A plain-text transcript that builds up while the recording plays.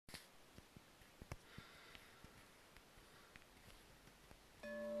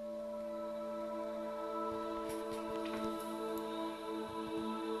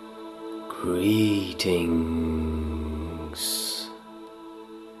Greetings.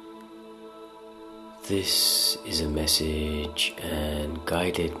 This is a message and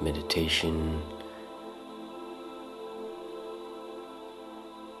guided meditation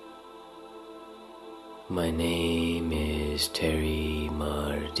My name is Terry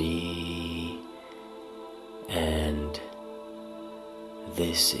Mardi, and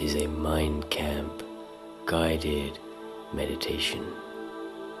this is a Mind Camp guided meditation.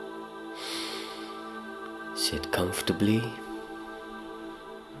 Sit comfortably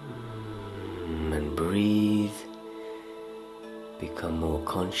and breathe. Become more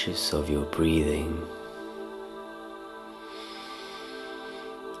conscious of your breathing.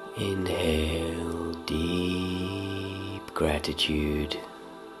 Inhale deep gratitude.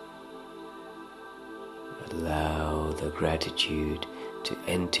 Allow the gratitude to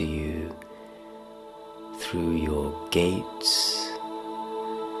enter you through your gates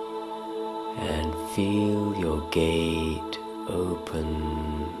and feel your gate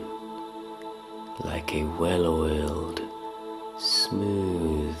open like a well-oiled,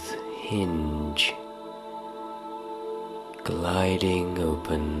 smooth hinge, gliding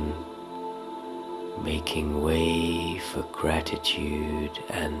open, making way for gratitude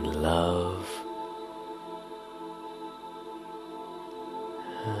and love.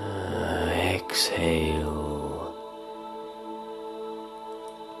 Exhale.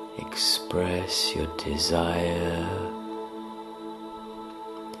 Express your desire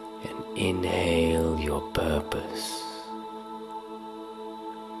and inhale your purpose.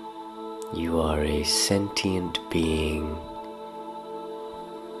 You are a sentient being.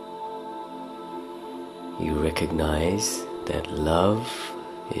 You recognize that love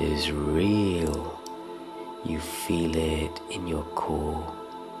is real. You feel it in your core.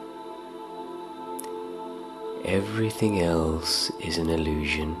 Everything else is an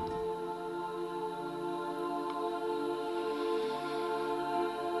illusion.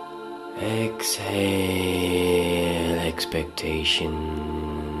 Exhale expectations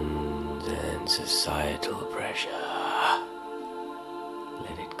and societal pressure.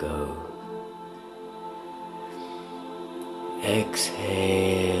 Let it go.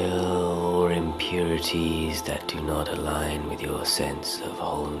 Exhale impurities that do not align with your sense of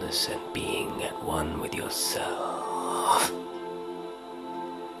wholeness and being at one with yourself.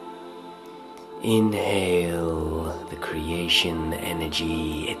 Inhale the creation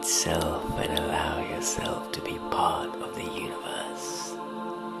energy itself and allow yourself to be part of the universe.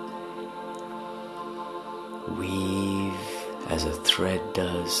 Weave as a thread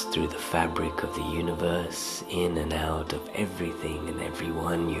does through the fabric of the universe, in and out of everything and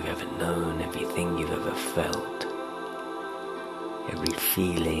everyone you've ever known, everything you've ever felt. Every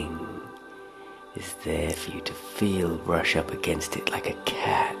feeling is there for you to feel, brush up against it like a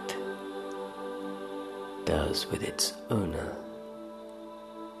cat does with its owner.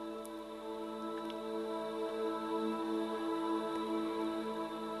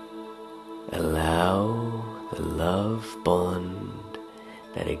 Allow the love bond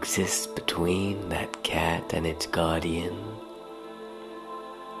that exists between that cat and its guardian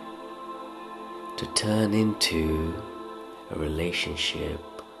to turn into a relationship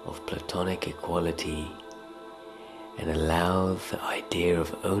of platonic equality, and allow the idea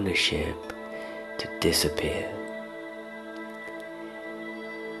of ownership to disappear.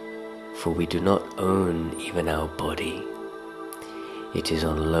 For we do not own even our body. It is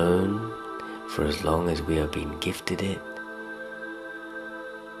on loan for as long as we have been gifted it.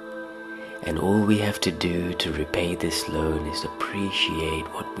 And all we have to do to repay this loan is appreciate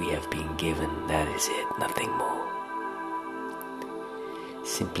what we have been given. That is it, nothing more.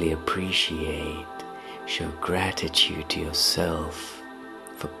 Simply appreciate, show gratitude to yourself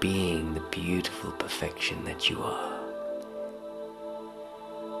for being the beautiful perfection that you are.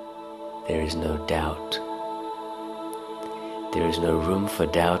 There is no doubt. There is no room for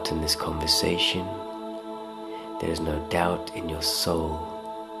doubt in this conversation. There is no doubt in your soul.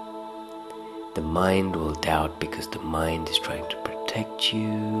 The mind will doubt because the mind is trying to protect you.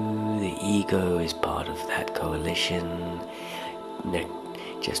 The ego is part of that coalition.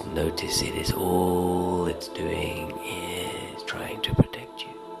 Just notice it is all it's doing is trying to protect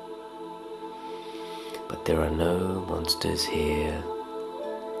you. But there are no monsters here.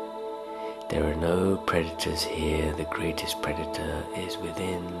 There are no predators here. The greatest predator is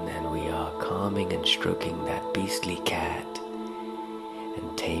within, and we are calming and stroking that beastly cat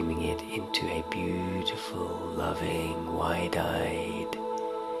and taming it into a beautiful, loving, wide-eyed,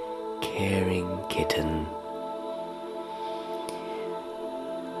 caring kitten.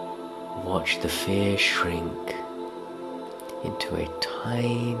 Watch the fear shrink into a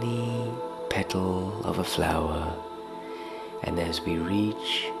tiny petal of a flower, and as we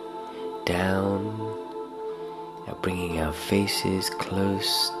reach down, bringing our faces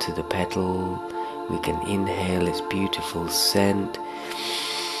close to the petal, we can inhale its beautiful scent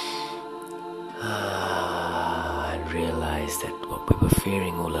and realize that what we were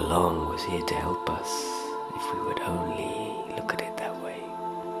fearing all along was here to help us if we would only look at it that way.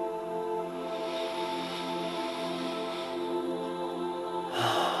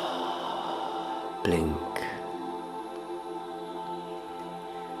 Blink.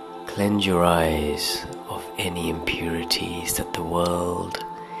 Cleanse your eyes of any impurities that the world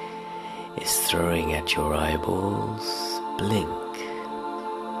is throwing at your eyeballs. Blink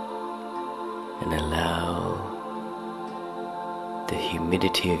and allow the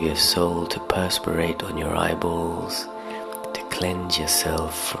humidity of your soul to perspirate on your eyeballs to cleanse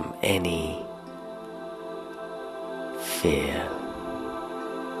yourself from any fear.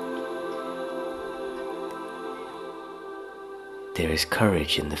 There is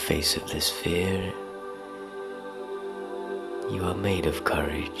courage in the face of this fear. You are made of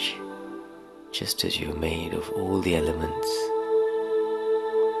courage, just as you are made of all the elements.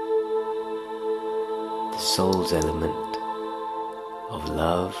 The soul's element of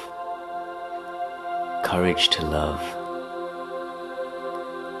love, courage to love,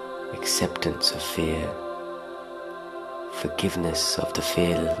 acceptance of fear, forgiveness of the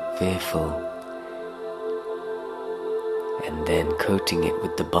fearful, and then coating it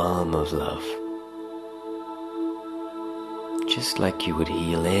with the balm of love, just like you would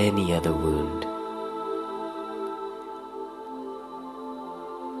heal any other wound.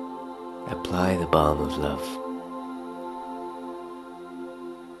 Apply the balm of love.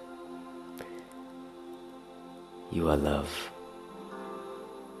 You are love.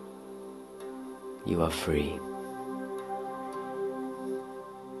 You are free.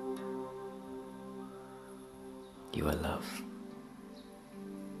 You are love.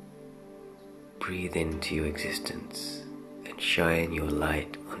 Breathe into your existence and shine your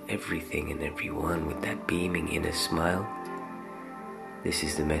light on everything and everyone with that beaming inner smile. This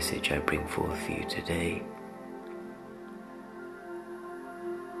is the message I bring forth for you today.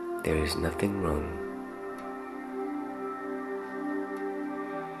 There is nothing wrong.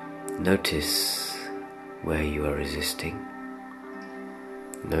 Notice where you are resisting.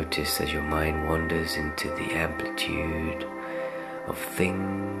 Notice as your mind wanders into the amplitude of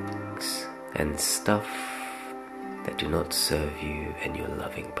things and stuff that do not serve you and your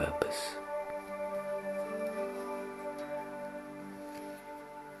loving purpose.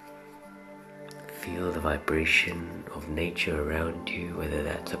 Feel the vibration of nature around you, whether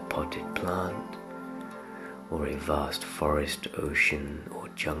that's a potted plant or a vast forest, ocean or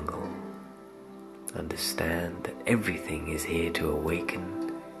jungle. Understand that everything is here to awaken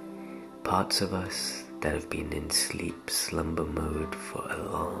parts of us that have been in slumber mode for a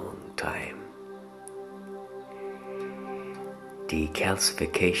long time.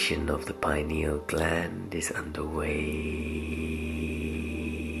 Decalcification of the pineal gland is underway.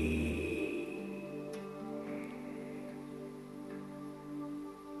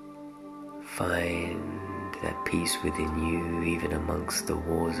 Find that peace within you, even amongst the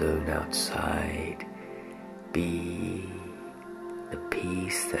war zone outside. Be the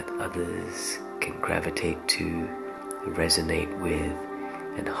peace that others can gravitate to, resonate with,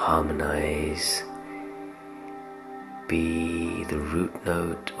 and harmonize. Be the root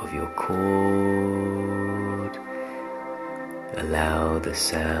note of your chord. Allow the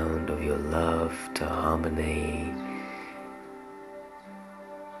sound of your love to harmony.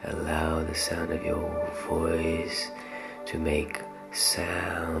 Allow the sound of your voice to make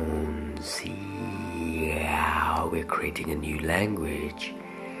sounds. Yeah, we're creating a new language.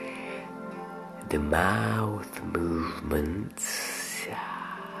 The mouth movements.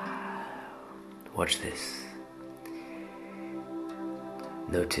 Watch this.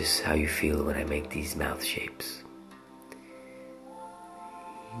 Notice how you feel when I make these mouth shapes.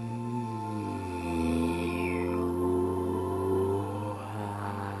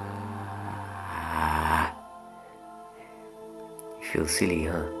 Feel silly,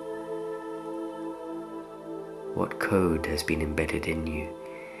 huh? What code has been embedded in you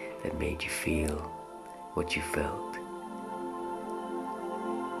that made you feel what you felt?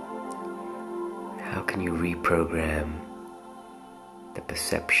 How can you reprogram the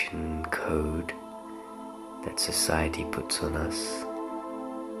perception code that society puts on us?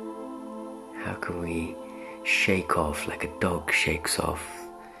 How can we shake off, like a dog shakes off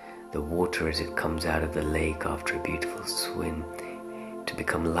the water as it comes out of the lake after a beautiful swim, to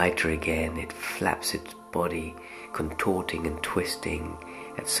become lighter again? It flaps its body, contorting and twisting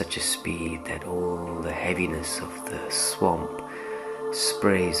at such a speed that all the heaviness of the swamp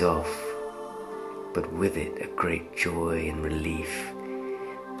sprays off, but with it a great joy and relief.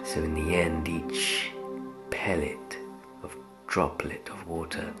 So in the end, each pellet of droplet of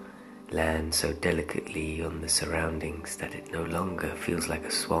water lands so delicately on the surroundings that it no longer feels like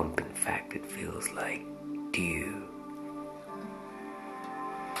a swamp. In fact, it feels like dew.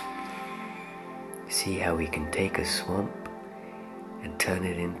 See how we can take a swamp and turn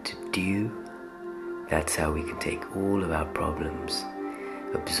it into dew? That's how we can take all of our problems,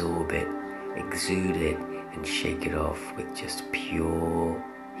 absorb it, exude it, and shake it off with just pure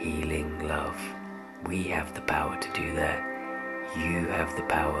healing love. We have the power to do that. You have the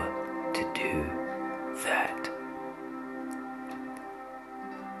power to do that.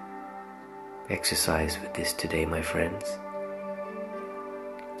 Exercise with this today, my friends.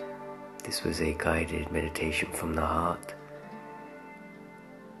 This was a guided meditation from the heart.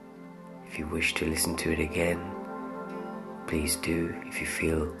 If you wish to listen to it again, please do. If you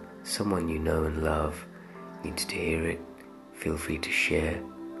feel someone you know and love needs to hear it, feel free to share.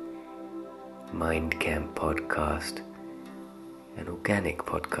 Mind Camp Podcast, an organic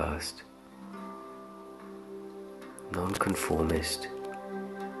podcast, non-conformist,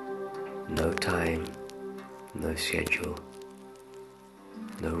 no time, no schedule,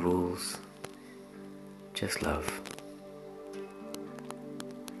 no rules, just love.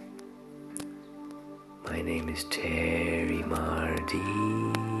 My name is Terry Mardi,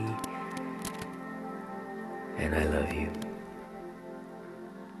 and I love you.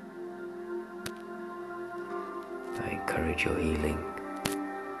 I encourage your healing.